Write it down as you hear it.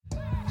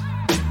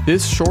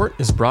This short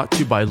is brought to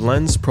you by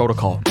Lens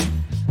Protocol.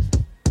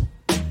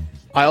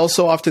 I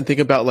also often think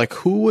about like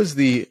who was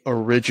the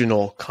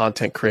original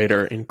content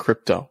creator in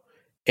crypto?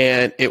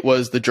 And it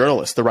was the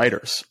journalists, the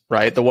writers,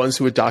 right? The ones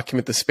who would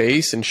document the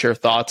space and share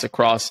thoughts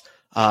across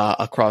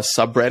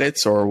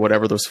subreddits or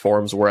whatever those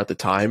forums were at the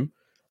time.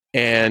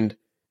 And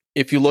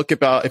if you look at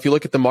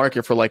the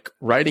market for like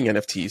writing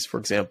NFTs,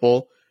 for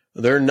example,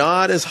 they're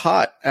not as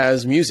hot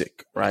as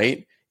music,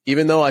 right?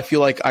 Even though I feel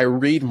like I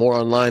read more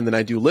online than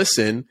I do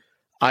listen,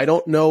 I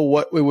don't know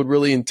what it would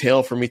really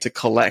entail for me to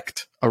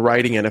collect a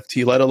writing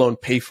NFT, let alone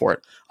pay for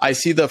it. I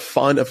see the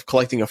fun of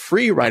collecting a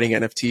free writing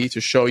NFT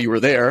to show you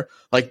were there.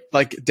 Like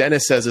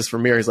Dennis says this for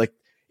Mir. He's like,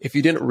 if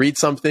you didn't read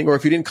something or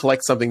if you didn't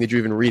collect something, did you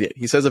even read it?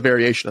 He says a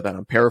variation of that.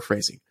 I'm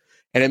paraphrasing.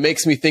 And it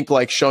makes me think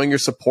like showing your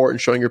support and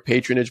showing your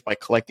patronage by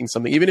collecting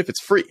something, even if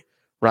it's free,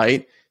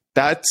 right?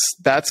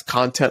 That's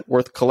content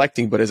worth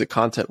collecting, but is it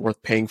content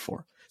worth paying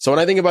for? So when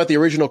I think about the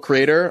original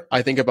creator,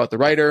 I think about the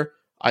writer.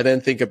 I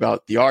then think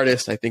about the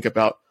artist. I think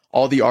about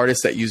all the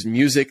artists that use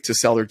music to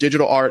sell their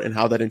digital art and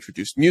how that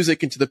introduced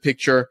music into the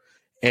picture.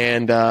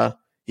 And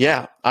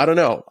yeah, I don't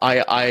know.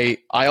 I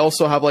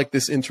also have like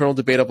this internal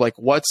debate of like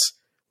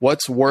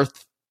what's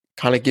worth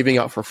kind of giving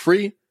out for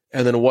free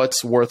and then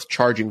what's worth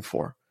charging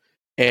for.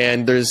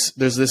 And there's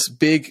this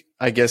big,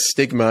 I guess,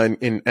 stigma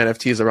in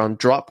NFTs around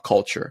drop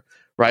culture,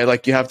 right?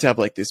 Like you have to have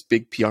like this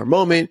big PR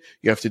moment.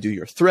 You have to do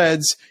your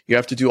threads. You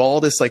have to do all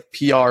this like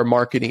PR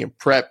marketing and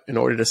prep in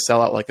order to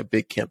sell out like a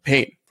big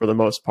campaign for the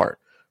most part,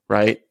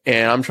 right?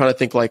 And I'm trying to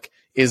think like,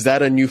 is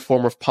that a new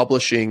form of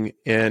publishing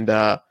and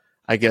I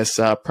guess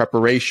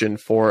preparation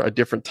for a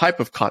different type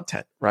of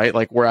content, right?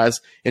 Like whereas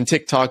in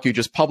TikTok, you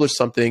just publish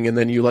something and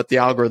then you let the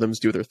algorithms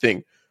do their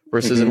thing.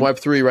 Versus in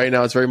Web3 right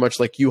now, it's very much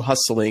like you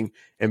hustling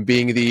and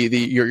being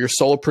your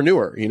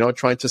solopreneur, you know,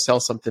 trying to sell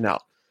something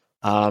out.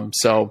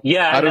 So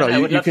yeah, I don't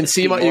know. You can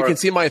see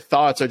my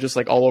thoughts are just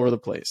like all over the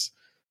place.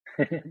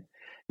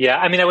 Yeah,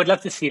 I mean, I would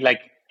love to see like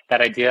that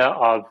idea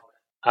of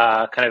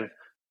kind of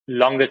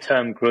longer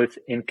term growth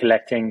in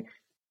collecting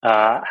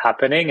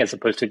happening as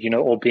opposed to, you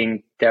know, all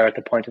being there at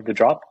the point of the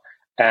drop.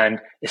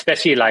 And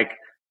especially like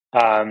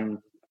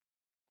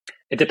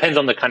it depends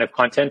on the kind of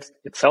content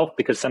itself,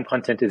 because some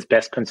content is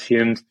best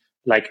consumed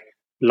like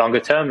longer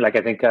term. Like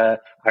I think I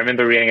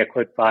remember reading a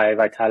quote by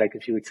Vitalik a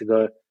few weeks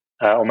ago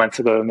or months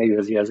ago, maybe it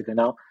was years ago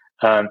now.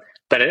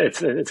 But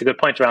it's a good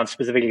point around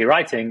specifically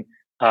writing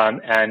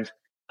and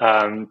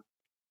like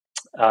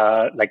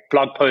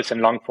blog posts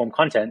and long form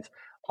content.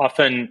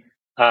 Often,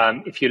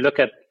 if you look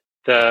at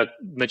the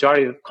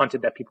majority of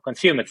content that people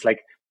consume, it's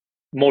like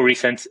more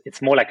recent.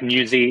 It's more like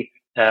newsy.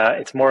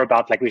 It's more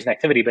about like recent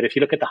activity. But if you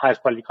look at the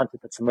highest quality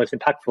content that's the most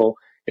impactful,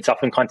 it's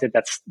often content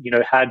that's, you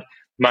know, had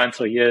months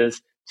or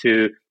years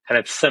to kind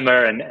of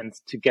simmer and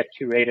to get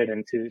curated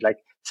and to like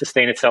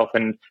sustain itself.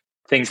 And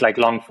things like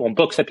long form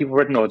books that people have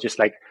written or just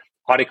like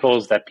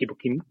articles that people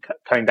keep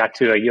coming back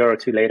to a year or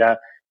two later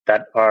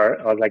that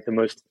are like the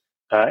most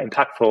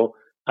impactful.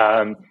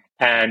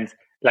 And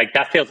like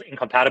that feels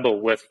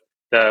incompatible with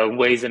the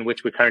ways in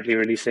which we're currently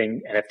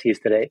releasing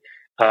NFTs today.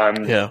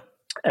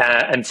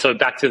 And so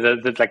back to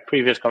the like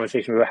previous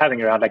conversation we were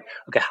having around like,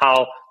 okay,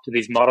 how do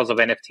these models of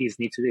NFTs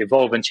need to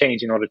evolve and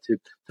change in order to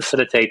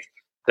facilitate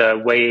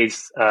the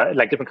ways,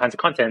 like different kinds of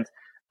content,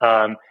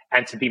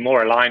 and to be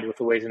more aligned with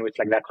the ways in which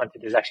like that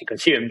content is actually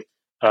consumed,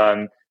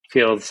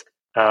 feels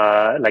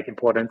like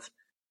important.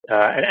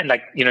 And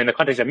like, you know, in the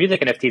context of music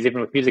NFTs,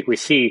 even with music, we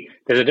see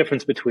there's a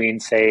difference between,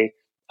 say,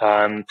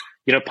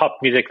 you know, pop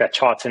music that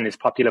charts and is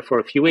popular for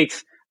a few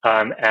weeks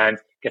and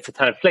gets a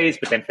ton of plays,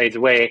 but then fades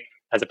away,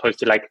 as opposed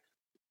to like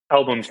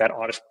albums that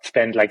artists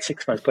spend like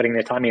 6 months putting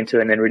their time into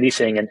and then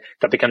releasing, and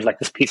that becomes like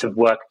this piece of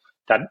work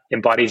that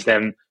embodies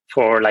them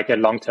for like a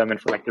long term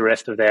and for like the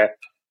rest of their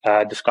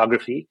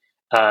discography.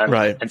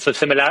 Right. And so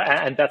similar,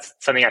 and that's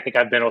something I think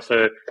I've been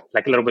also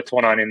like a little bit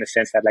torn on, in the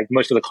sense that like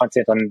most of the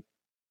content on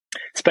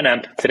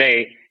Spinamp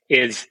today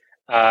is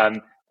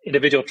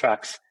individual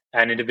tracks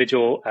and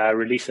individual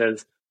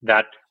releases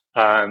that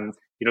you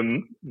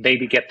know,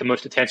 maybe get the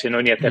most attention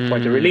only at that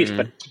point of release,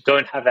 but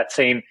don't have that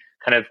same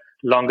kind of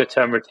longer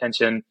term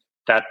retention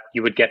that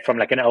you would get from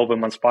like an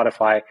album on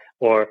Spotify,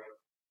 or,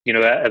 you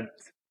know, a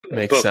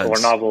book or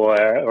a novel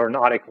or an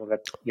article that,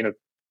 you know,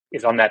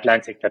 is on the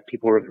Atlantic that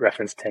people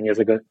referenced 10 years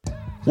ago.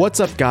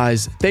 What's up,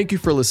 guys? Thank you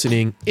for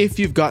listening. If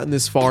you've gotten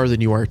this far, then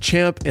you are a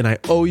champ, and I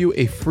owe you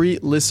a free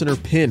listener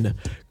pin.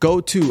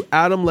 Go to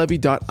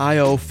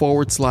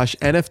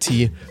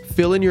adamlevy.io/NFT,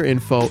 fill in your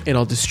info, and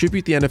I'll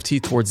distribute the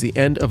NFT towards the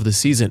end of the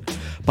season.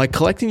 By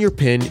collecting your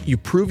pin, you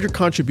prove your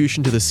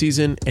contribution to the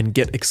season and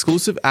get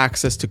exclusive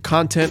access to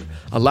content,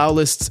 allow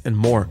lists, and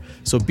more.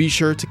 So be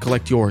sure to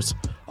collect yours.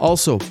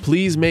 Also,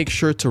 please make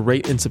sure to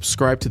rate and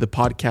subscribe to the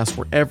podcast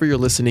wherever you're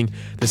listening.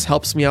 This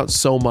helps me out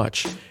so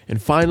much. And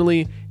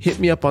finally, hit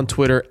me up on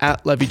Twitter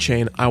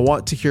 @LevyChain. I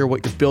want to hear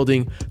what you're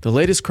building, the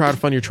latest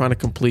crowdfund you're trying to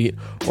complete,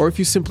 or if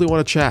you simply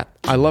want to chat.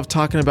 I love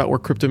talking about where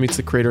crypto meets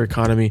the creator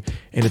economy,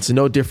 and it's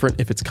no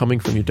different if it's coming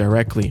from you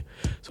directly.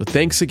 So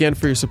thanks again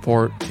for your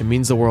support. It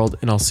means the world,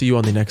 and I'll see you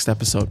on the next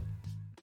episode.